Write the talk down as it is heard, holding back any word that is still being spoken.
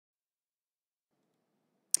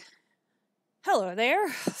Hello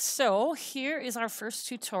there. So here is our first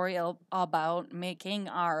tutorial about making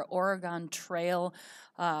our Oregon Trail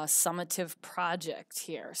summative project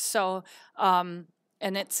here. And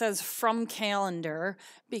it says from calendar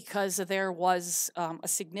because there was a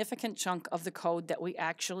significant chunk of the code that we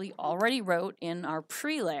actually already wrote in our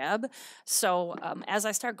pre-lab. As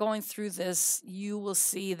I start going through this, you will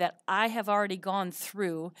see that I have already gone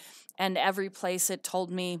through, and every place it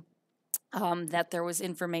told me that there was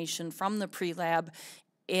information from the pre-lab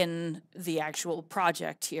in the actual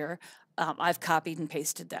project here. I've copied and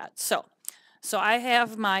pasted that. So I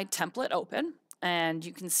have my template open, and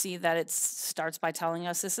you can see that it starts by telling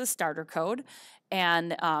us this is starter code,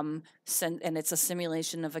 and it's a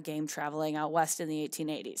simulation of a game traveling out west in the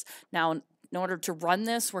 1880s. Now, in order to run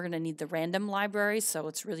this, we're going to need the random library, so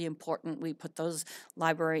it's really important we put those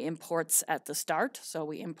library imports at the start, so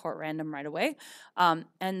we import random right away. And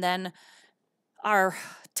then our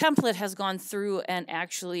template has gone through and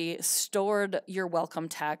actually stored your welcome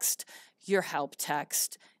text, your help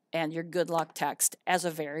text, and your good luck text as a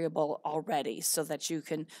variable already so that you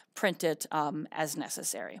can print it as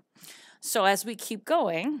necessary. So as we keep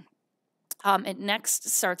going, it next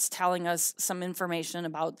starts telling us some information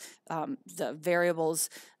about the variables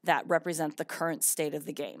that represent the current state of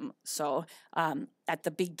the game. So at the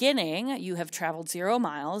beginning, you have traveled 0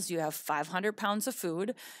 miles, you have 500 pounds of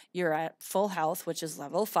food, you're at full health, which is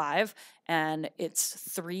level 5, and it's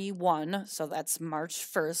 3/1, so that's March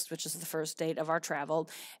 1st, which is the first date of our travel,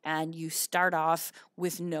 and you start off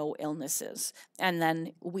with no illnesses. And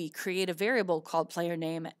then we create a variable called player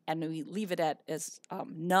name, and we leave it at as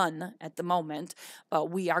none at the moment, but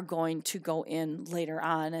we are going to go in later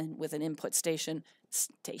on and with an input statement,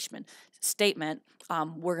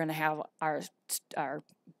 we're going to have our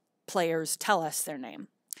players tell us their name.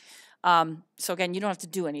 So again, you don't have to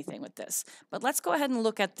do anything with this. But let's go ahead and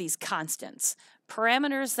look at these constants,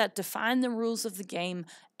 parameters that define the rules of the game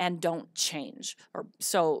and don't change.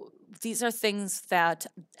 So these are things that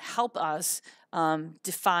help us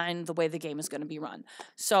define the way the game is going to be run.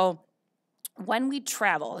 So when we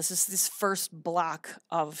travel, this is this first block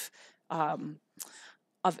of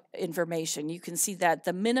information. You can see that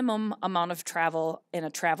the minimum amount of travel in a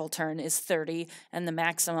travel turn is 30 and the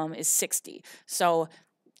maximum is 60. So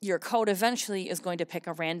your code eventually is going to pick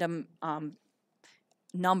a random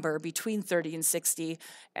number between 30 and 60.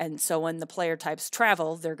 And so when the player types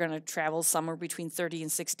travel, they're going to travel somewhere between 30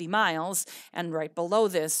 and 60 miles. And right below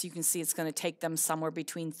this, you can see it's going to take them somewhere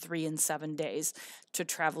between 3 and 7 days to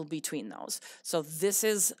travel between those. So this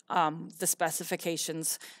is the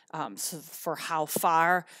specifications for how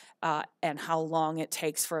far and how long it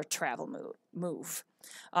takes for a travel move.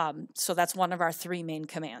 So that's one of our 3 main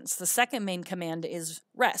commands. The second main command is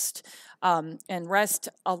rest, and rest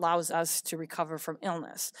allows us to recover from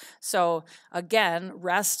illness. So again,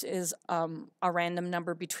 rest is a random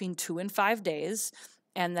number between 2 and 5 days,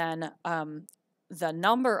 and then the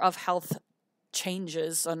number of health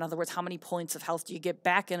changes, so in other words, how many points of health do you get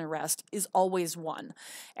back in a rest, is always 1,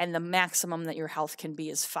 and the maximum that your health can be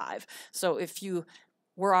is 5. So if you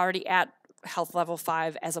were already at health level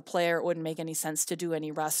 5 as a player, it wouldn't make any sense to do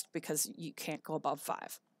any rest because you can't go above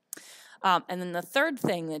 5. And then the third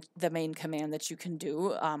thing, that the main command that you can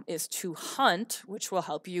do is to hunt, which will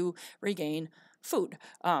help you regain food,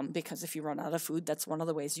 because if you run out of food, that's one of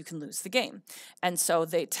the ways you can lose the game. And so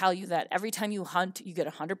they tell you that every time you hunt, you get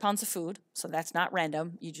 100 pounds of food. So that's not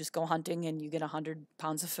random. You just go hunting and you get 100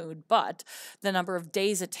 pounds of food. But the number of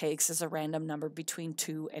days it takes is a random number between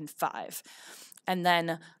 2 and 5. And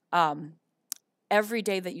then every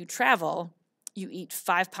day that you travel, you eat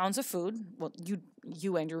 5 pounds of food. Well,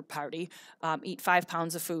 you and your party eat 5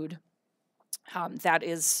 pounds of food. That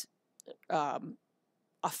is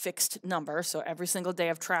a fixed number. So every single day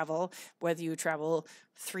of travel, whether you travel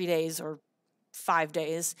 3 days or 5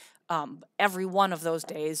 days, every one of those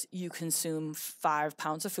days you consume 5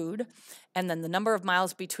 pounds of food. And then the number of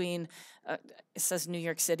miles between, it says New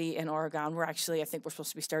York City and Oregon. I think we're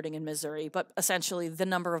supposed to be starting in Missouri, but essentially the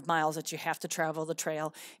number of miles that you have to travel the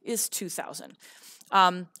trail is 2,000.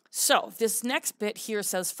 So this next bit here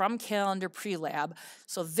says from calendar pre-lab.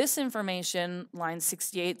 So this information, lines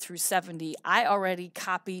 68 through 70, I already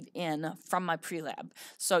copied in from my pre-lab.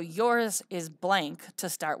 So yours is blank to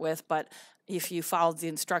start with, but if you followed the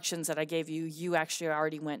instructions that I gave you, you actually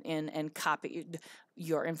already went in and copied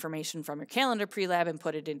your information from your calendar pre-lab and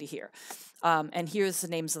put it into here. And here's the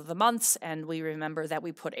names of the months, and we remember that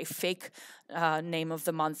we put a fake name of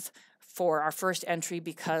the month for our first entry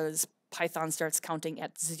because Python starts counting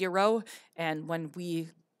at 0, and when we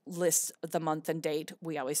lists the month and date,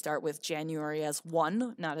 we always start with January as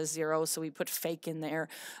 1, not as 0. So we put fake in there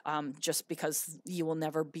just because you will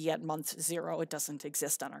never be at month 0. It doesn't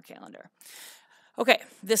exist on our calendar. Okay,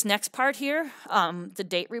 this next part here, the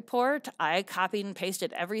date report, I copied and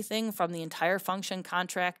pasted everything from the entire function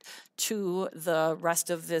contract to the rest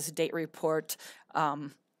of this date report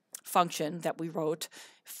function that we wrote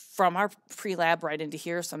from our pre-lab right into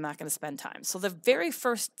here, so I'm not going to spend time. So the very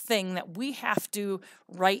first thing that we have to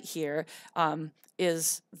write here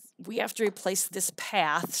is we have to replace this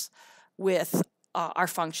paths with our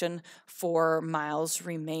function for miles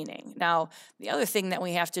remaining. Now, the other thing that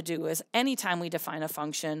we have to do is anytime we define a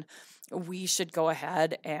function, we should go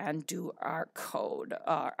ahead and do our code,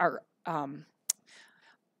 our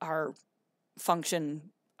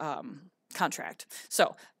function contract.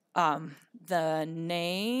 So the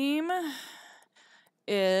name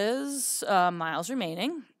is miles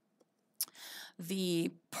remaining.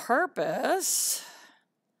 The purpose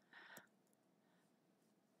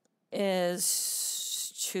is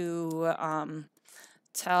to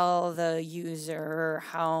tell the user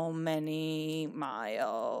how many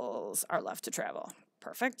miles are left to travel.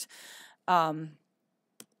 Perfect. Our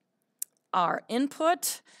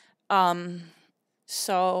input,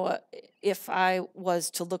 so if I was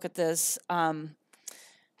to look at this,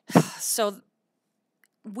 so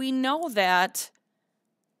we know that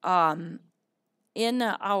in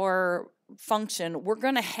our function, we're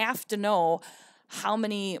going to have to know how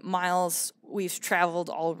many miles we've traveled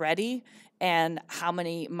already and how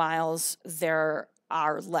many miles there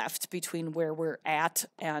are left between where we're at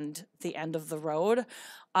and the end of the road.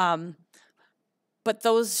 But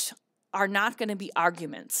those are not going to be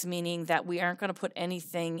arguments, meaning that we aren't going to put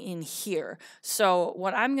anything in here. So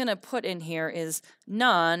what I'm going to put in here is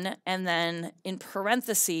none, and then in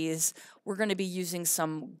parentheses, we're going to be using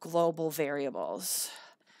some global variables,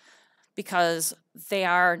 because they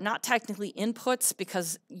are not technically inputs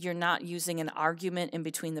because you're not using an argument in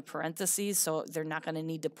between the parentheses, so they're not going to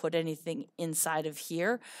need to put anything inside of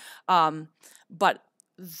here. But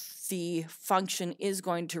the function is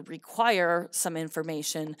going to require some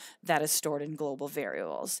information that is stored in global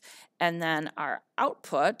variables. And then our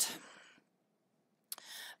output,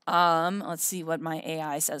 let's see what my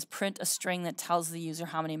AI says. Print a string that tells the user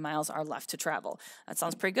how many miles are left to travel. That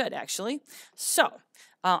sounds pretty good, actually. So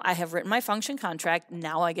I have written my function contract.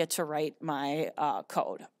 Now I get to write my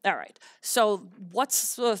code. All right. So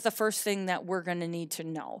what's the first thing that we're going to need to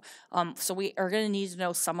know? So we are going to need to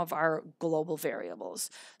know some of our global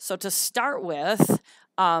variables. So to start with,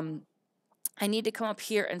 I need to come up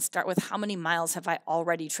here and start with how many miles have I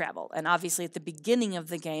already traveled. And obviously at the beginning of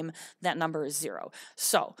the game, that number is 0.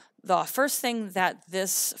 So the first thing that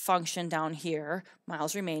this function down here,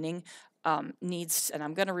 miles remaining, needs, and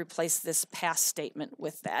I'm going to replace this past statement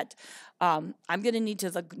with that. I'm going to need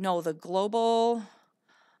to know the global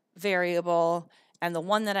variable, and the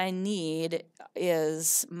one that I need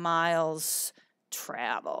is miles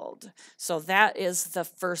traveled. So that is the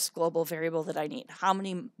first global variable that I need. How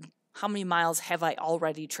many miles have I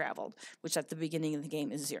already traveled, which at the beginning of the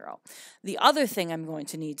game is 0. The other thing I'm going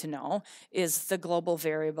to need to know is the global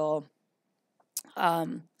variable,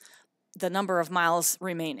 the number of miles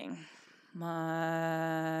remaining. Miles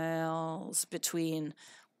between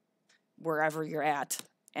wherever you're at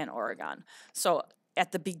and Oregon. So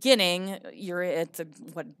at the beginning, you're at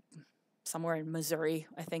somewhere in Missouri,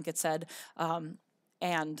 I think it said,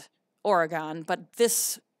 and Oregon, but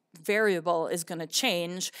this variable is going to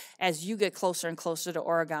change as you get closer and closer to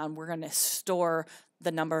Oregon. We're going to store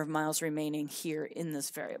the number of miles remaining here in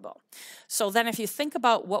this variable. So then if you think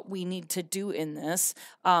about what we need to do in this,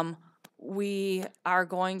 we are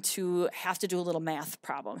going to have to do a little math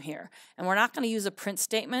problem here. And we're not going to use a print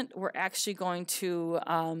statement. We're actually going to,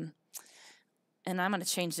 and I'm going to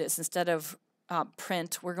change this. Instead of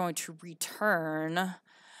print, we're going to return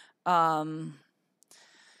how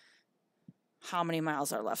many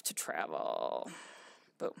miles are left to travel.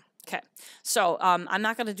 Boom. Okay, so I'm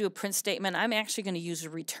not going to do a print statement. I'm actually going to use a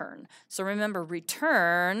return. So remember,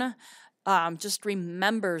 return just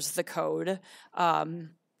remembers the code,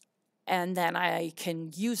 and then I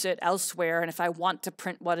can use it elsewhere. And if I want to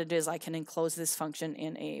print what it is, I can enclose this function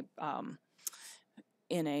in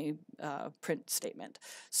a print statement.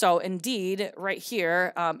 So indeed, right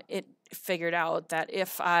here, it figured out that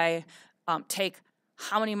if I take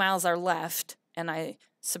how many miles are left and I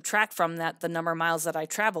subtract from that the number of miles that I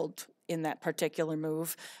traveled in that particular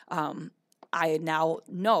move, I now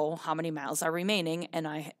know how many miles are remaining, and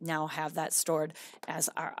I now have that stored as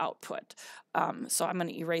our output. So I'm going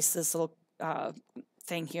to erase this little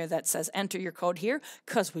thing here that says enter your code here,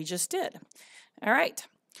 because we just did. All right.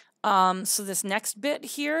 So this next bit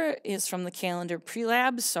here is from the Calendar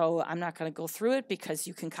Prelab, so I'm not going to go through it because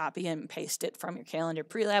you can copy and paste it from your Calendar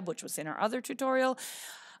Prelab, which was in our other tutorial.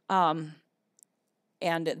 And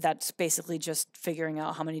that's basically just figuring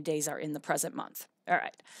out how many days are in the present month. All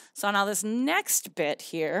right, so now this next bit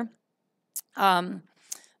here,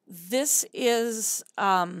 this is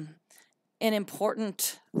an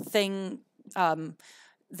important thing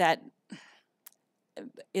that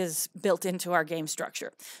is built into our game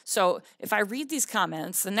structure. So if I read these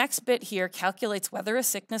comments, the next bit here calculates whether a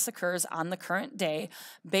sickness occurs on the current day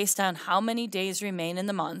based on how many days remain in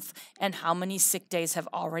the month and how many sick days have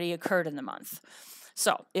already occurred in the month.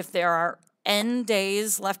 So if there are n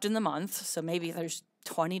days left in the month, so maybe there's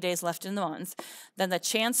 20 days left in the month, then the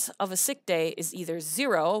chance of a sick day is either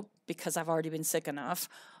 0, because I've already been sick enough,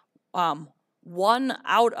 1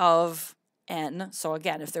 out of n, so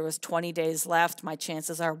again, if there was 20 days left, my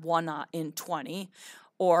chances are 1 in 20,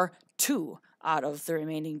 or 2 out of the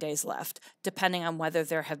remaining days left, depending on whether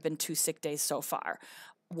there have been 2 sick days so far,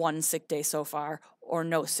 1 sick day so far, or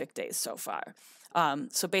no sick days so far.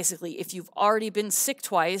 So basically, if you've already been sick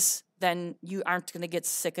twice, then you aren't going to get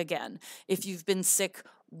sick again. If you've been sick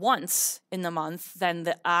once in the month, then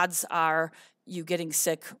the odds are you getting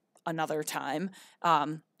sick another time.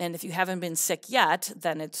 And if you haven't been sick yet,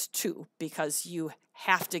 then it's 2, because you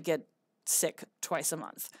have to get sick twice a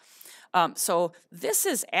month. So this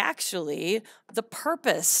is actually the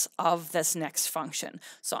purpose of this next function.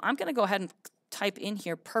 So I'm going to go ahead and type in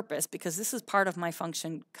here purpose, because this is part of my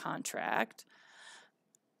function contract.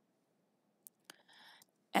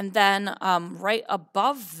 And then right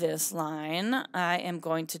above this line, I am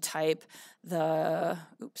going to type the,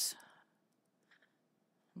 I'm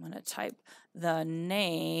going to type the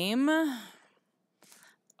name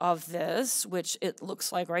of this, which it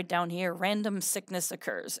looks like right down here, random sickness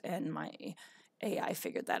occurs, and my AI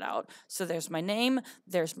figured that out. So there's my name,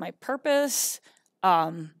 there's my purpose,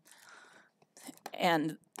 and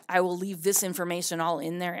I will leave this information all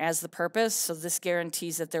in there as the purpose. So this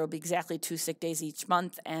guarantees that there will be exactly 2 sick days each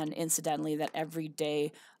month, and incidentally that every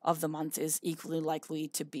day of the month is equally likely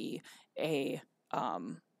to be a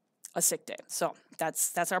sick day. So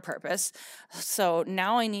that's our purpose. So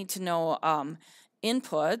now I need to know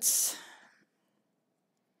inputs.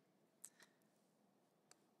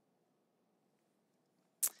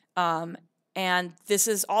 And this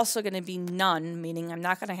is also going to be none, meaning I'm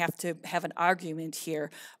not going to have an argument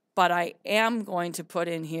here, but I am going to put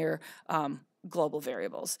in here global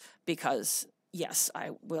variables, because yes,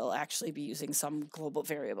 I will actually be using some global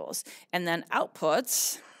variables. And then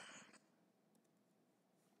outputs,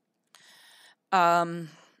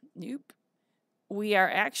 we are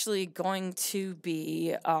actually going to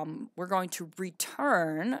be, we're going to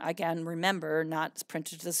return, again, remember, not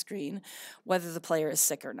printed to the screen, whether the player is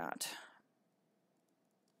sick or not.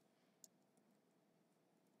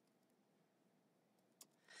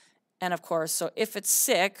 And of course, so if it's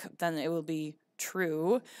sick, then it will be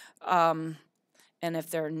true. And if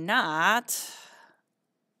they're not,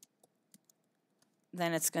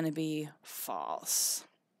 then it's going to be false.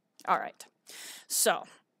 All right. So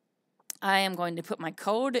I am going to put my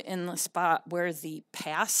code in the spot where the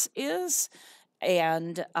pass is.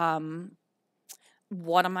 And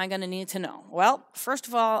what am I going to need to know? Well, first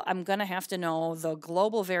of all, I'm going to have to know the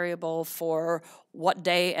global variable for what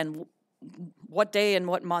day and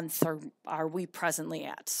what month are we presently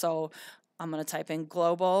at. So I'm going to type in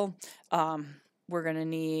global. We're going to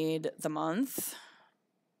need the month.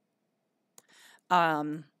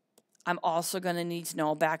 I'm also going to need to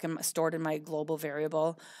know stored in my global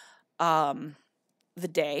variable the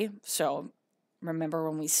day. So remember,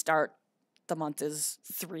 when we start, the month is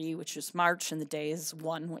 3, which is March, and the day is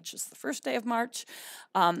 1, which is the first day of March.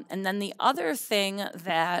 And then the other thing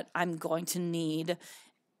that I'm going to need,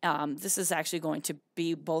 this is actually going to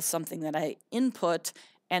be both something that I input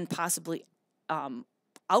and possibly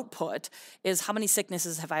output, is how many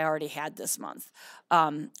sicknesses have I already had this month.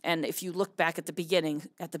 And if you look back at the beginning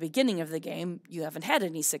of the game, you haven't had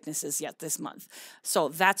any sicknesses yet this month. So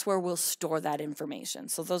that's where we'll store that information.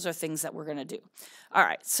 So those are things that we're going to do. All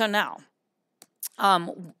right, so now,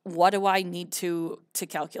 what do I need to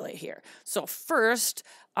calculate here? So first,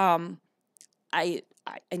 I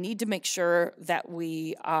need to make sure that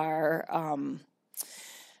we are,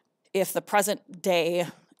 if the present day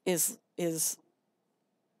is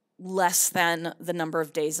less than the number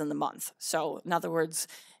of days in the month. So in other words,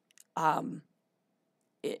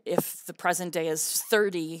 if the present day is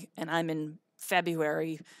 30 and I'm in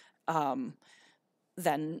February,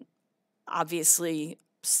 then obviously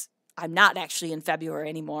I'm not actually in February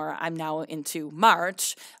anymore. I'm now into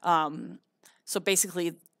March. So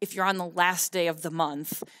basically, if you're on the last day of the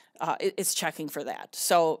month, it's checking for that.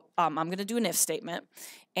 So I'm going to do an if statement.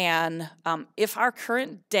 And if our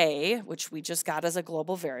current day, which we just got as a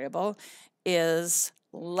global variable, is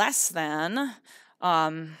less than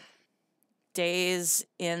days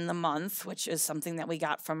in the month, which is something that we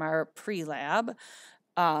got from our pre-lab,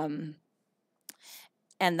 and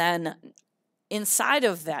then inside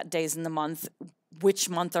of that days in the month, which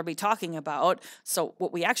month are we talking about? So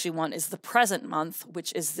what we actually want is the present month,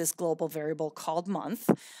 which is this global variable called month.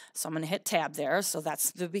 So I'm going to hit tab there. So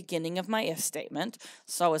that's the beginning of my if statement.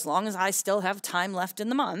 So as long as I still have time left in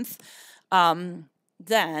the month,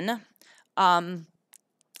 then I'm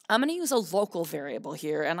going to use a local variable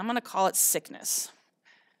here, and I'm going to call it sickness.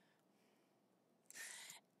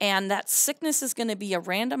 And that sickness is going to be a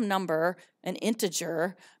random number, an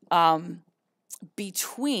integer,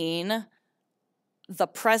 between the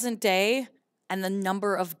present day and the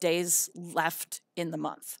number of days left in the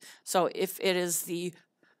month. So if it is the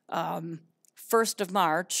 1st of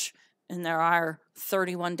March and there are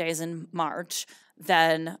 31 days in March,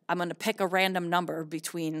 then I'm going to pick a random number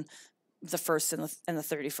between the 1st and the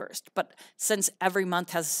 31st. But since every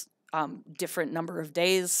month has different number of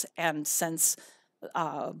days, and since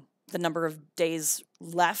the number of days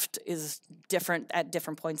left is different at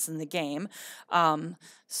different points in the game,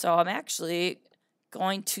 so I'm actually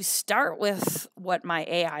going to start with what my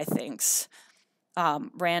AI thinks,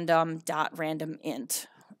 random int.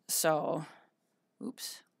 So,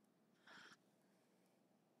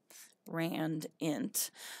 rand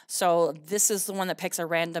int. So this is the one that picks a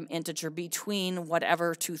random integer between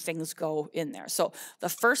whatever two things go in there. So the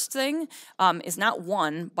first thing is not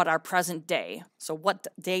 1, but our present day. So what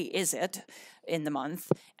day is it in the month?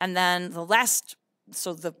 And then the last,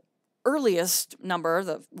 so the earliest number,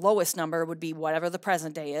 the lowest number would be whatever the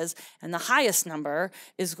present day is, and the highest number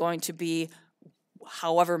is going to be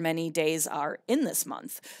however many days are in this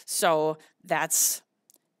month. So that's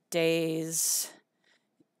days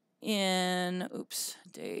in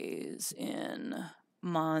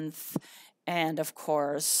month, and of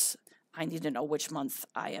course I need to know which month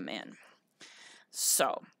I am in.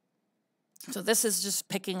 So this is just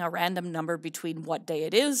picking a random number between what day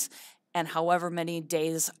it is and however many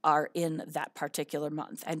days are in that particular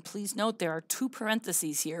month. And please note there are 2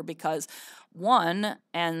 parentheses here because one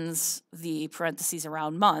ends the parentheses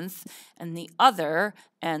around month and the other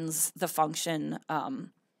ends the function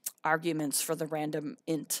arguments for the random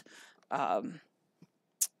int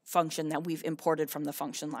function that we've imported from the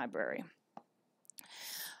function library.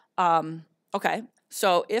 Okay,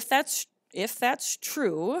 so if that's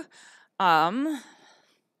true,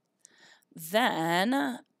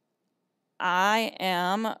 then I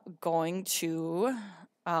am going to,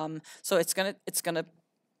 so it's gonna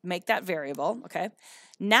make that variable, okay?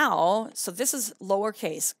 Now, so this is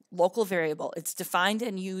lowercase, local variable. It's defined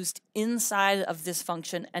and used inside of this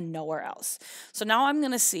function and nowhere else. So now I'm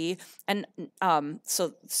gonna see, and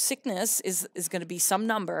so sickness is gonna be some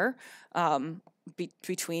number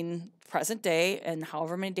between present day and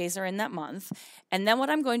however many days are in that month. And then what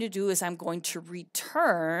I'm going to do is I'm going to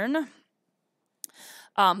return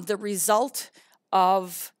the result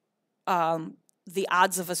of the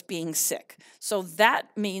odds of us being sick. So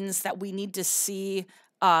that means that we need to see,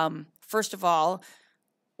 first of all,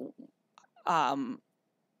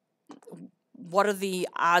 what are the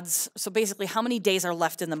odds? So basically, how many days are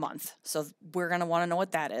left in the month? So we're going to want to know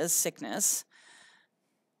what that is, sickness.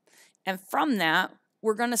 And from that,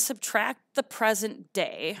 we're going to subtract the present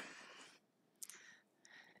day.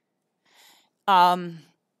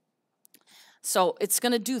 So it's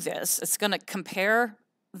going to do this. It's going to compare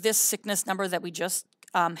this sickness number that we just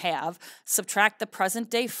have, subtract the present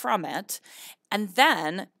day from it, and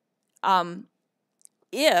then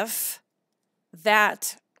if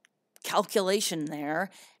that calculation there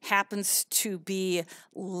happens to be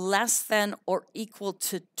less than or equal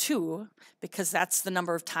to 2, because that's the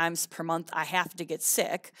number of times per month I have to get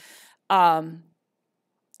sick,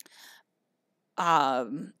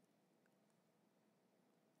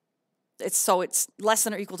 it's less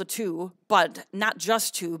than or equal to 2, but not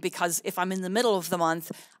just 2, because if I'm in the middle of the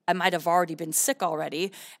month, I might have already been sick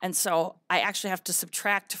already. And so I actually have to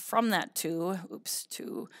subtract from that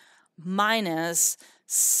 2 minus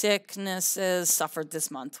sicknesses suffered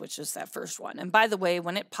this month, which is that first one. And by the way,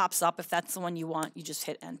 when it pops up, if that's the one you want, you just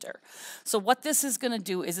hit enter. So what this is going to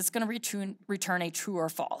do is it's going to return a true or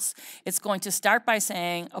false. It's going to start by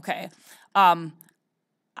saying, okay,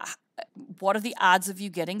 what are the odds of you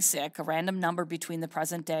getting sick, a random number between the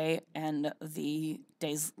present day and the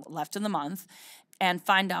days left in the month, and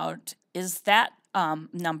find out, is that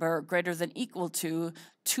number greater than equal to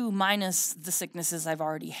 2 minus the sicknesses I've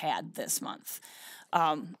already had this month.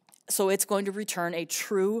 So it's going to return a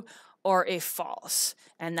true or a false,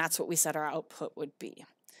 and that's what we said our output would be.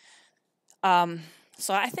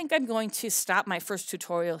 So I think I'm going to stop my first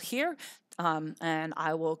tutorial here, and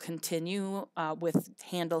I will continue with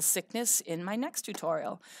handle sickness in my next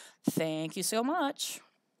tutorial. Thank you so much.